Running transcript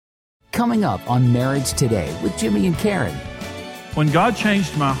coming up on Marriage Today with Jimmy and Karen. When God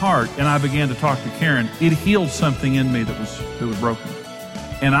changed my heart and I began to talk to Karen, it healed something in me that was broken.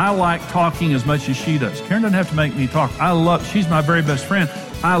 And I like talking as much as she does. Karen doesn't have to make me talk. She's my very best friend.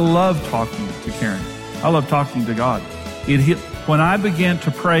 I love talking to Karen. I love talking to God. When I began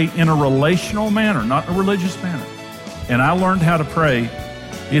to pray in a relational manner, not a religious manner, and I learned how to pray,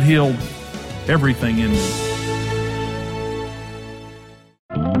 it healed everything in me.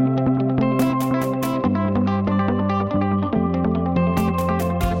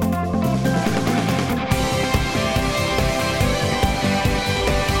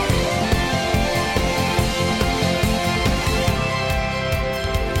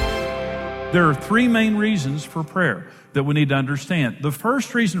 There are three main reasons for prayer that we need to understand. The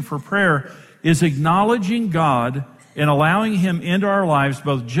first reason for prayer is acknowledging God and allowing Him into our lives,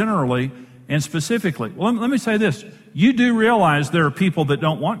 both generally and specifically. Well, let me say this. You do realize there are people that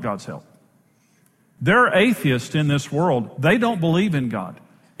don't want God's help. There are atheists in this world. They don't believe in God.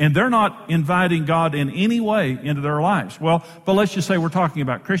 And they're not inviting God in any way into their lives. Well, but let's just say we're talking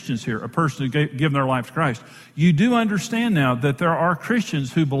about Christians here, a person who's given their life to Christ. You do understand now that there are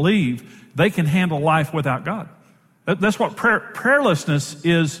Christians who believe they can handle life without God. That's what prayerlessness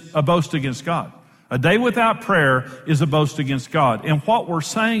is, a boast against God. A day without prayer is a boast against God. And what we're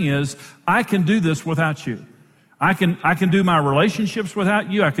saying is, I can do this without you. I can do my relationships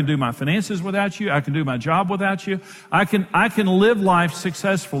without you. I can do my finances without you. I can do my job without you. I can live life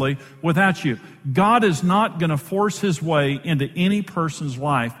successfully without you. God is not going to force His way into any person's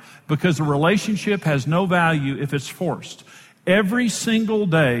life because a relationship has no value if it's forced. Every single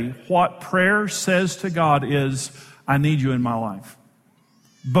day, what prayer says to God is, I need you in my life.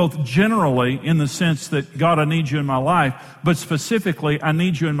 Both generally in the sense that, God, I need you in my life, but specifically, I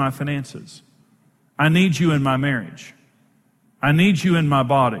need you in my finances. I need you in my marriage. I need you in my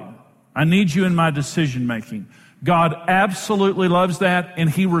body. I need you in my decision making. God absolutely loves that,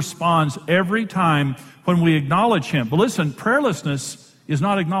 and He responds every time when we acknowledge Him. But listen, prayerlessness is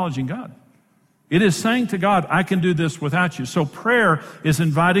not acknowledging God. It is saying to God, I can do this without you. So prayer is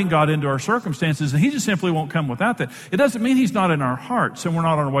inviting God into our circumstances, and He just simply won't come without that. It doesn't mean He's not in our hearts and we're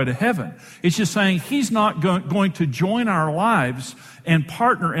not on our way to heaven. It's just saying He's not going to join our lives and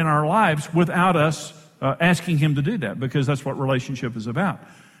partner in our lives without us asking Him to do that, because that's what relationship is about.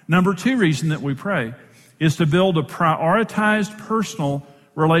 Number two reason that we pray is to build a prioritized personal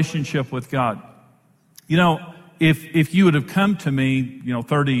relationship with God. You know, if you would have come to me,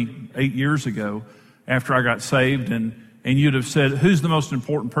 38 years ago after I got saved and you'd have said, who's the most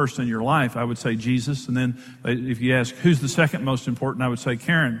important person in your life? I would say Jesus. And then if you ask, who's the second most important? I would say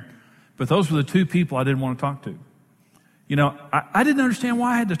Karen. But those were the two people I didn't want to talk to. I didn't understand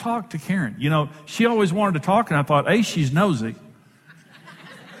why I had to talk to Karen. She always wanted to talk, and I thought, A, she's nosy.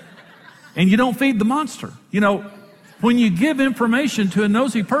 And you don't feed the monster. When you give information to a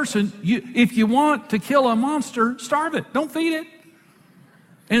nosy person, if you want to kill a monster, starve it. Don't feed it.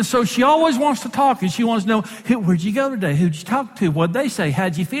 And so she always wants to talk, and she wants to know, where'd you go today? Who'd you talk to? What'd they say?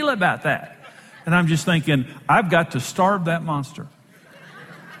 How'd you feel about that? And I'm just thinking, I've got to starve that monster.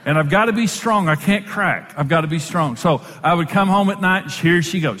 And I've got to be strong. I can't crack. I've got to be strong. So I would come home at night, and here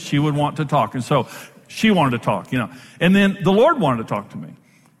she goes. She would want to talk. And so she wanted to talk, And then the Lord wanted to talk to me.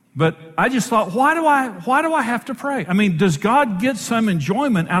 But I just thought, why do I have to pray? I mean, does God get some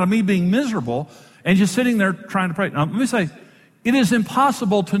enjoyment out of me being miserable and just sitting there trying to pray? Now, let me say, it is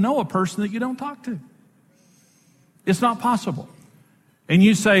impossible to know a person that you don't talk to. It's not possible. And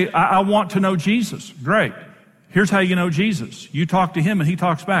you say, I want to know Jesus. Great. Here's how you know Jesus. You talk to Him and He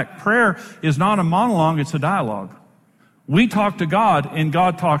talks back. Prayer is not a monologue, it's a dialogue. We talk to God and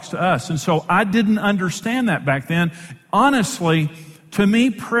God talks to us. And so I didn't understand that back then. Honestly, to me,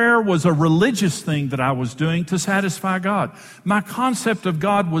 prayer was a religious thing that I was doing to satisfy God. My concept of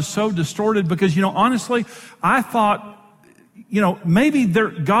God was so distorted because, honestly, I thought, maybe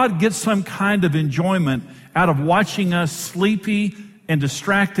God gets some kind of enjoyment out of watching us sleepy and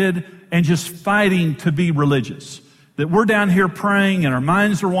distracted and just fighting to be religious. That we're down here praying and our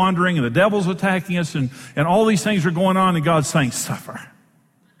minds are wandering and the devil's attacking us and all these things are going on and God's saying, suffer.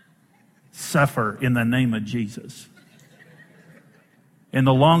 Suffer in the name of Jesus. And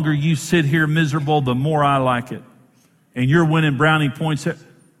the longer you sit here miserable, the more I like it. And you're winning brownie points.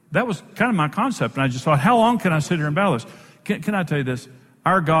 That was kind of my concept. And I just thought, how long can I sit here and battle this? Can I tell you this?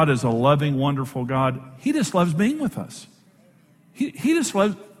 Our God is a loving, wonderful God. He just loves being with us. He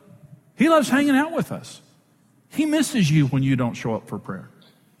loves hanging out with us. He misses you when you don't show up for prayer.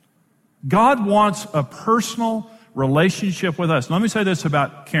 God wants a personal relationship with us. Let me say this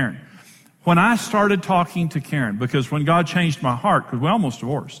about Karen. When I started talking to Karen, because when God changed my heart, because we almost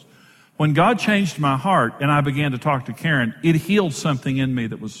divorced, When God changed my heart and I began to talk to Karen, it healed something in me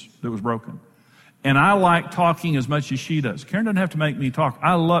that was broken. And I like talking as much as she does. Karen doesn't have to make me talk.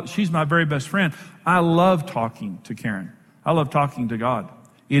 She's my very best friend. I love talking to Karen. I love talking to God.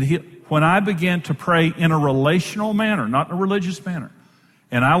 When I began to pray in a relational manner, not in a religious manner,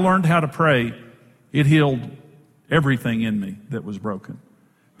 and I learned how to pray, it healed everything in me that was broken.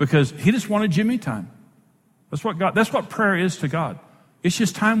 Because He just wanted Jimmy time. That's what prayer is to God. It's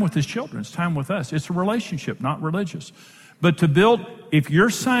just time with His children. It's time with us. It's a relationship, not religious. But if you're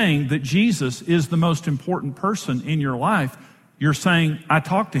saying that Jesus is the most important person in your life, you're saying, I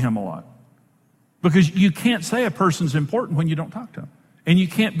talk to Him a lot. Because you can't say a person's important when you don't talk to them. And you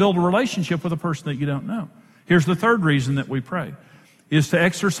can't build a relationship with a person that you don't know. Here's the third reason that we pray, is to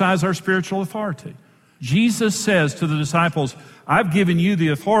exercise our spiritual authority. Jesus says to the disciples, I've given you the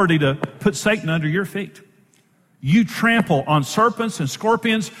authority to put Satan under your feet. You trample on serpents and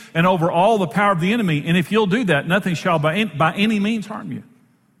scorpions and over all the power of the enemy. And if you'll do that, nothing shall by any means harm you.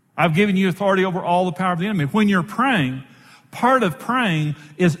 I've given you authority over all the power of the enemy. When you're praying, part of praying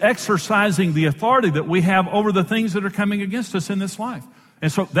is exercising the authority that we have over the things that are coming against us in this life.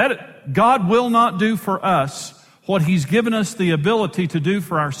 And so that God will not do for us what He's given us the ability to do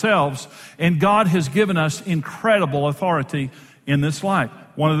for ourselves. And God has given us incredible authority in this life.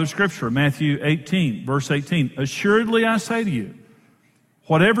 One other scripture, Matthew 18, verse 18. Assuredly I say to you,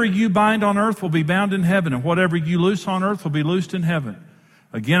 whatever you bind on earth will be bound in heaven, and whatever you loose on earth will be loosed in heaven.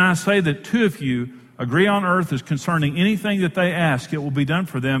 Again I say that two of you agree on earth as concerning anything that they ask, it will be done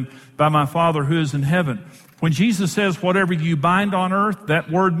for them by my Father who is in heaven. When Jesus says whatever you bind on earth,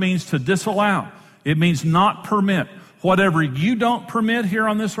 that word means to disallow. It means not permit. Whatever you don't permit here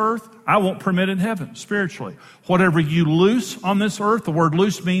on this earth, I won't permit in heaven, spiritually. Whatever you loose on this earth, the word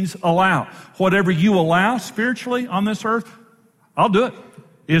loose means allow. Whatever you allow spiritually on this earth, I'll do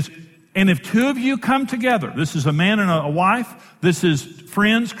it. And if two of you come together, this is a man and a wife, this is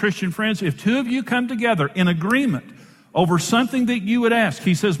friends, Christian friends, if two of you come together in agreement over something that you would ask,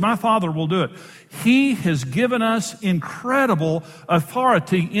 He says, my Father will do it. He has given us incredible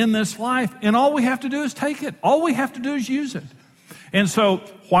authority in this life, and all we have to do is take it. All we have to do is use it. And so,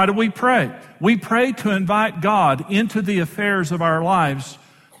 why do we pray? We pray to invite God into the affairs of our lives,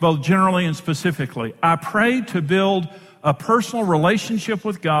 both generally and specifically. I pray to build a personal relationship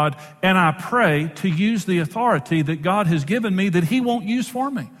with God, and I pray to use the authority that God has given me that He won't use for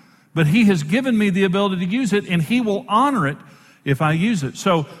me. But He has given me the ability to use it, and He will honor it if I use it.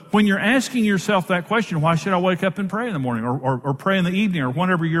 So when you're asking yourself that question, why should I wake up and pray in the morning or pray in the evening or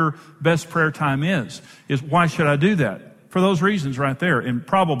whenever your best prayer time is why should I do that? For those reasons right there, and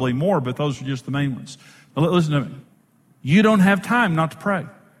probably more, but those are just the main ones. Now, listen to me. You don't have time not to pray.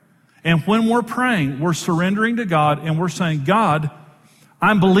 And when we're praying, we're surrendering to God and we're saying, God,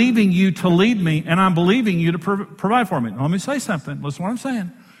 I'm believing you to lead me and I'm believing you to provide for me. Now, let me say something. Listen to what I'm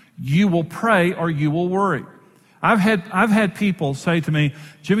saying. You will pray or you will worry. I've had people say to me,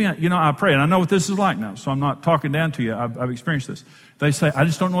 Jimmy, I pray, and I know what this is like now, so I'm not talking down to you. I've experienced this. They say, I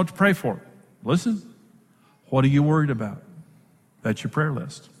just don't know what to pray for. Listen, what are you worried about? That's your prayer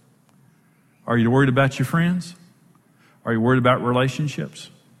list. Are you worried about your friends? Are you worried about relationships?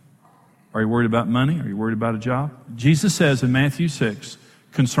 Are you worried about money? Are you worried about a job? Jesus says in Matthew 6,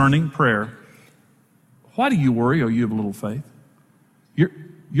 concerning prayer, why do you worry, O you of little faith?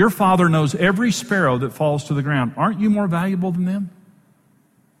 Your Father knows every sparrow that falls to the ground. Aren't you more valuable than them?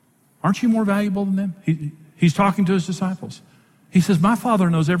 Aren't you more valuable than them? He's talking to His disciples. He says, my Father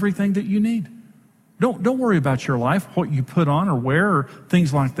knows everything that you need. Don't worry about your life, what you put on or wear or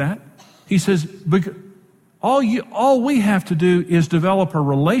things like that. He says, all we have to do is develop a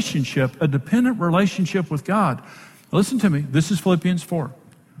relationship, a dependent relationship with God. Listen to me. This is Philippians 4.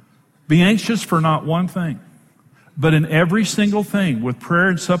 Be anxious for not one thing, but in every single thing, with prayer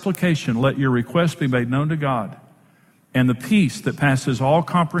and supplication, let your requests be made known to God. And the peace that passes all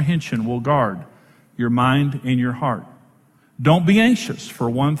comprehension will guard your mind and your heart. Don't be anxious for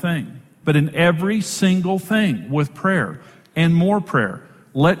one thing, but in every single thing, with prayer and more prayer,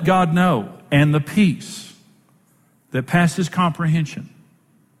 let God know. And the peace that passes comprehension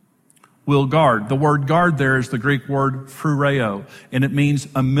will guard. The word guard there is the Greek word phureo, and it means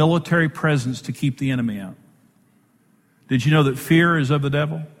a military presence to keep the enemy out. Did you know that fear is of the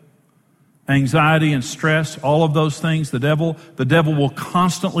devil? Anxiety and stress, all of those things, the devil will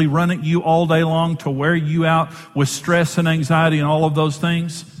constantly run at you all day long to wear you out with stress and anxiety and all of those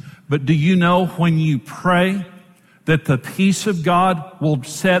things. But do you know when you pray that the peace of God will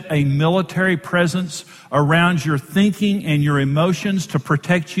set a military presence around your thinking and your emotions to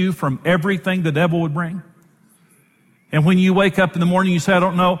protect you from everything the devil would bring? And when you wake up in the morning, you say, I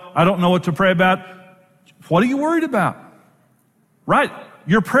don't know what to pray about. What are you worried about? Right.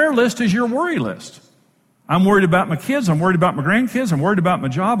 Your prayer list is your worry list. I'm worried about my kids. I'm worried about my grandkids. I'm worried about my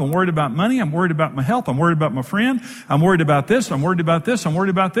job. I'm worried about money. I'm worried about my health. I'm worried about my friend. I'm worried about this. I'm worried about this. I'm worried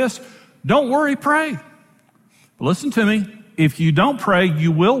about this. Don't worry, pray. But listen to me. If you don't pray,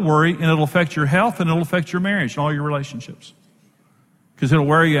 you will worry, and it'll affect your health, and it'll affect your marriage and all your relationships. Because it'll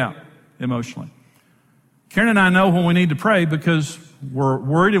wear you out emotionally. Karen and I know when we need to pray because we're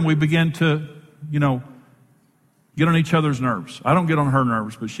worried and we begin to, get on each other's nerves. I don't get on her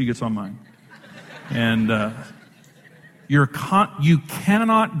nerves, but she gets on mine. And you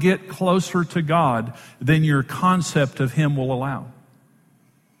cannot get closer to God than your concept of Him will allow.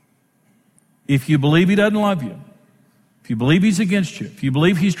 If you believe He doesn't love you, if you believe He's against you, if you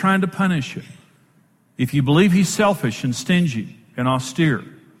believe He's trying to punish you, if you believe He's selfish and stingy and austere,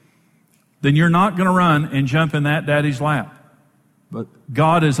 then you're not going to run and jump in that daddy's lap. But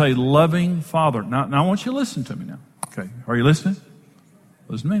God is a loving Father. Now I want you to listen to me now. Okay, are you listening?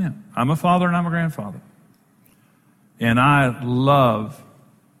 Listen to me now. I'm a father and I'm a grandfather. And I love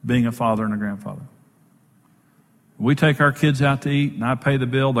being a father and a grandfather. We take our kids out to eat and I pay the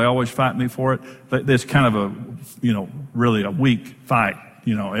bill. They always fight me for it. It's kind of really a weak fight.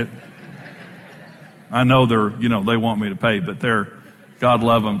 I know they want me to pay, but God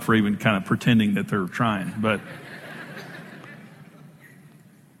love them for even kind of pretending that they're trying. But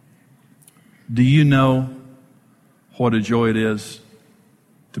do you know what a joy it is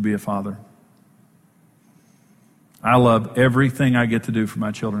to be a father? I love everything I get to do for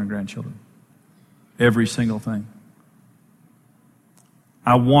my children and grandchildren. Every single thing.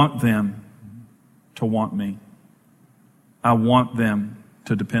 I want them to want me. I want them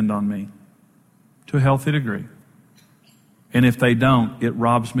to depend on me to a healthy degree. And if they don't, it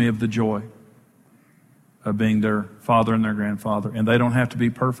robs me of the joy of being their father and their grandfather. And they don't have to be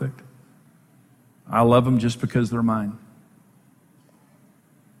perfect. I love them just because they're mine.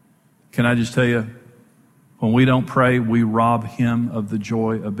 Can I just tell you, when we don't pray, we rob Him of the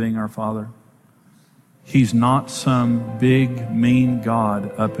joy of being our Father. He's not some big, mean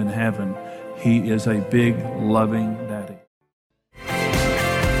God up in heaven. He is a big, loving daddy.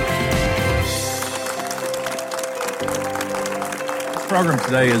 This program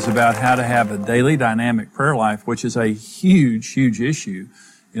today is about how to have a daily dynamic prayer life, which is a huge, huge issue.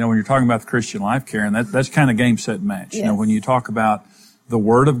 When you're talking about the Christian life, Karen, that's kind of game, set, match. Yes. When you talk about the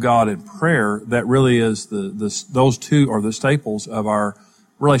Word of God and prayer, that really is those two are the staples of our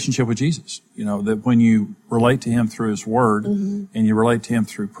relationship with Jesus. That when you relate to Him through His Word and you relate to Him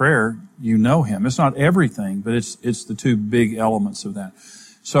through prayer, you know Him. It's not everything, but it's the two big elements of that.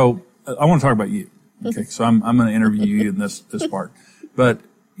 So I want to talk about you. Okay, so I'm going to interview you in this part. But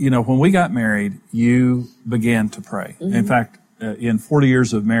when we got married, you began to pray. Mm-hmm. In fact, in 40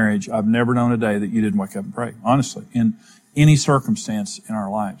 years of marriage, I've never known a day that you didn't wake up and pray. Honestly, in any circumstance in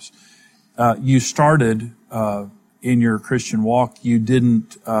our lives, you started in your Christian walk. You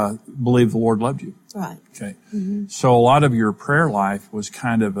didn't believe the Lord loved you. Right. Okay. Mm-hmm. So a lot of your prayer life was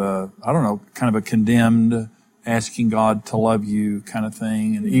kind of a condemned, asking God to love you kind of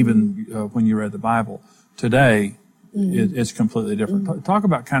thing. And even when you read the Bible today, it's completely different. Mm-hmm. Talk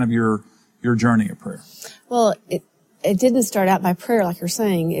about kind of your journey of prayer. Well, it didn't start out by prayer, like you're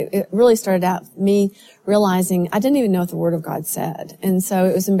saying. It really started out me realizing I didn't even know what the Word of God said. And so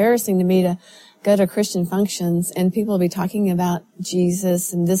it was embarrassing to me to go to Christian functions and people would be talking about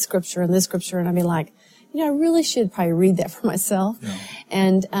Jesus and this scripture, and I'd be like, I really should probably read that for myself. Yeah.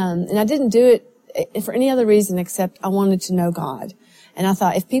 And I didn't do it for any other reason except I wanted to know God. And I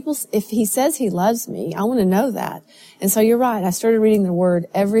thought, if He says He loves me, I want to know that. And so you're right. I started reading the Word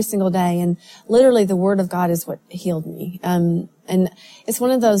every single day, and literally the Word of God is what healed me. And it's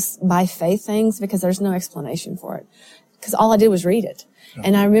one of those by faith things because there's no explanation for it. Because all I did was read it. Yeah.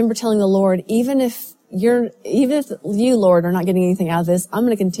 And I remember telling the Lord, even if you, Lord, are not getting anything out of this, I'm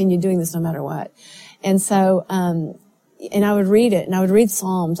going to continue doing this no matter what. And so, and I would read it, and I would read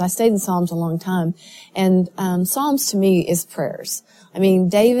Psalms. I stayed in Psalms a long time. And Psalms to me is prayers. I mean,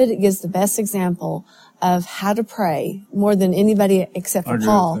 David gives the best example of how to pray more than anybody except for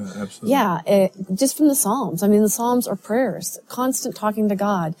Paul. Absolutely. Yeah, just from the Psalms. I mean, the Psalms are prayers, constant talking to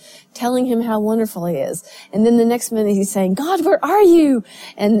God, telling Him how wonderful He is. And then the next minute He's saying, God, where are you?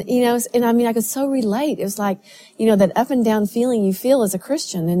 And, I could so relate. It was like, that up and down feeling you feel as a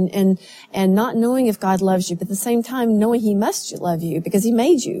Christian and not knowing if God loves you, but at the same time knowing He must love you because He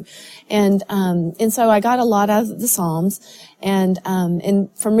made you. And so I got a lot out of the Psalms. And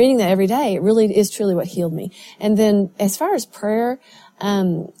from reading that every day, it really is truly what healed me. And then as far as prayer,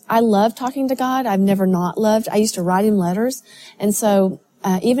 I love talking to God. I've never not loved. I used to write him letters. And so,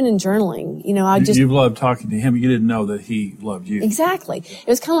 even in journaling, You've loved talking to him. You didn't know that he loved you. Exactly. It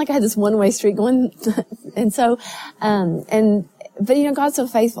was kind of like I had this one-way street going. And so, but God's so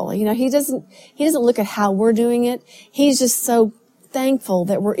faithful. He doesn't look at how we're doing it. He's just so thankful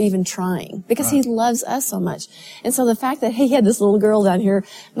that we're even trying because he loves us so much. And so the fact that he had this little girl down here,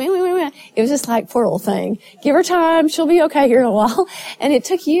 it was just like, poor little thing. Give her time. She'll be okay here in a while. And it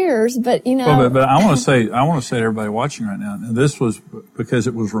took years, but But I want to say to everybody watching right now, and this was because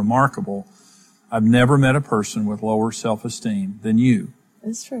it was remarkable. I've never met a person with lower self-esteem than you.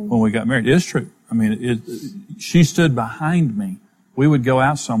 It's true. When we got married. It is true. I mean, she stood behind me. We would go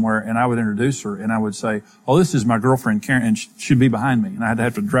out somewhere and I would introduce her and I would say, "Oh, this is my girlfriend Karen," and she'd be behind me and I'd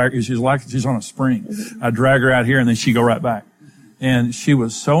have to drag her. She's on a spring. I'd drag her out here and then she'd go right back. And she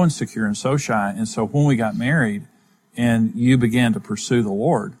was so insecure and so shy. And so when we got married and you began to pursue the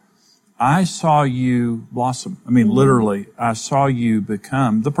Lord, I saw you blossom. I mean, literally, I saw you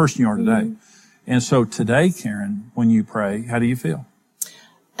become the person you are today. And so today, Karen, when you pray, how do you feel?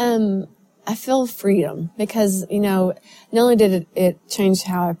 I feel freedom because, not only did it change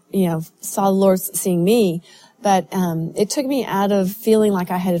how I, saw the Lord seeing me, but, it took me out of feeling like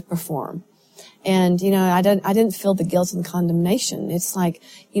I had to perform. And, I didn't feel the guilt and condemnation. It's like,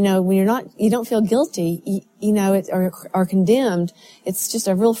 when you don't feel guilty, or condemned, it's just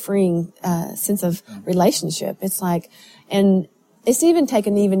a real freeing, sense of relationship. It's like, and it's even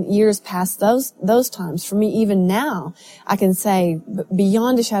taken years past those times. For me, even now, I can say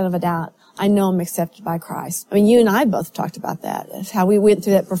beyond a shadow of a doubt, I know I'm accepted by Christ. I mean, you and I both talked about that. It's how we went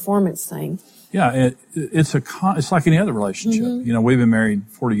through that performance thing. Yeah, it's like any other relationship. We've been married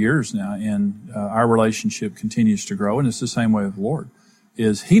 40 years now, and our relationship continues to grow, and it's the same way with the Lord.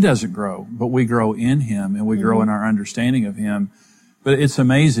 He doesn't grow, but we grow in Him, and we grow in our understanding of Him. But it's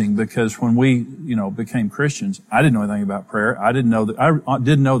amazing because when we, became Christians, I didn't know anything about prayer. I didn't know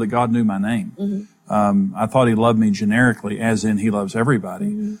that God knew my name. I thought He loved me generically, as in He loves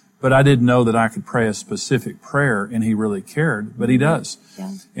everybody. But I didn't know that I could pray a specific prayer and He really cared, but He does.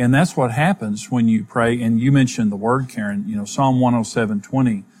 Yeah. And that's what happens when you pray. And you mentioned the word, Karen. Psalm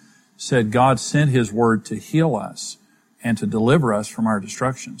 107:20 said God sent His word to heal us and to deliver us from our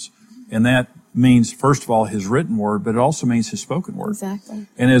destructions. And that means, first of all, His written word, but it also means His spoken word. Exactly.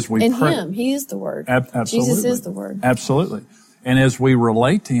 And as we pray, Him, He is the word. Absolutely. Jesus is the word. Absolutely. And as we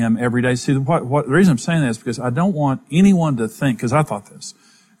relate to Him every day, see, the reason I'm saying that is because I don't want anyone to think, because I thought this,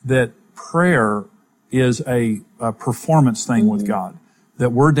 that prayer is a performance thing with God.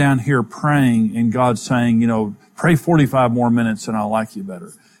 That we're down here praying and God's saying, pray 45 more minutes and I'll like you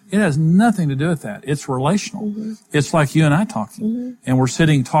better. It has nothing to do with that. It's relational. It's like you and I talking. And we're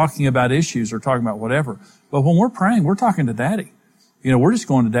sitting talking about issues or talking about whatever. But when we're praying, we're talking to Daddy. We're just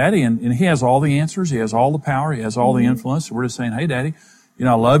going to Daddy and He has all the answers. He has all the power. He has all the influence. We're just saying, "Hey, Daddy,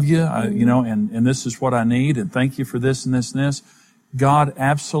 I love you, and this is what I need, and thank you for this and this and this." God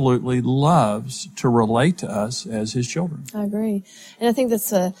absolutely loves to relate to us as His children. I agree. And I think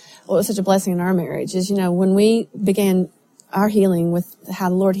that's what was such a blessing in our marriage is, when we began our healing with how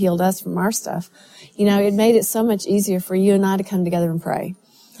the Lord healed us from our stuff, it made it so much easier for you and I to come together and pray.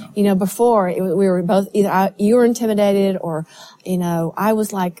 Before we were both either you were intimidated or, I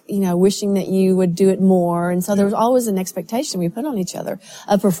was like, wishing that you would do it more. And so there was always an expectation we put on each other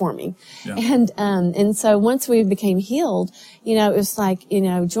of performing. Yeah. And so once we became healed, it was like,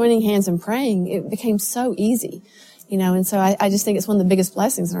 joining hands and praying, it became so easy. And so I just think it's one of the biggest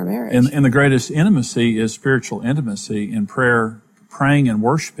blessings in our marriage. And the greatest intimacy is spiritual intimacy, and praying and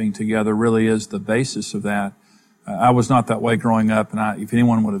worshiping together really is the basis of that. I was not that way growing up, and if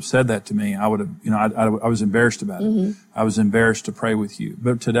anyone would have said that to me, I would have, I was embarrassed about it. I was embarrassed to pray with you.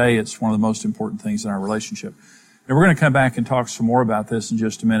 But today, it's one of the most important things in our relationship. And we're going to come back and talk some more about this in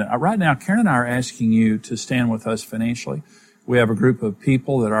just a minute. Right now, Karen and I are asking you to stand with us financially. We have a group of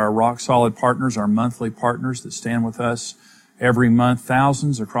people that are rock solid partners, our monthly partners that stand with us every month,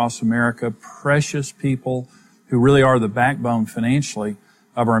 thousands across America, precious people who really are the backbone financially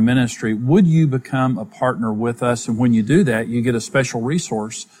of our ministry. Would you become a partner with us? And when you do that, you get a special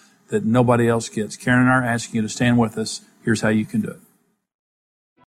resource that nobody else gets. Karen and I are asking you to stand with us. Here's how you can do it.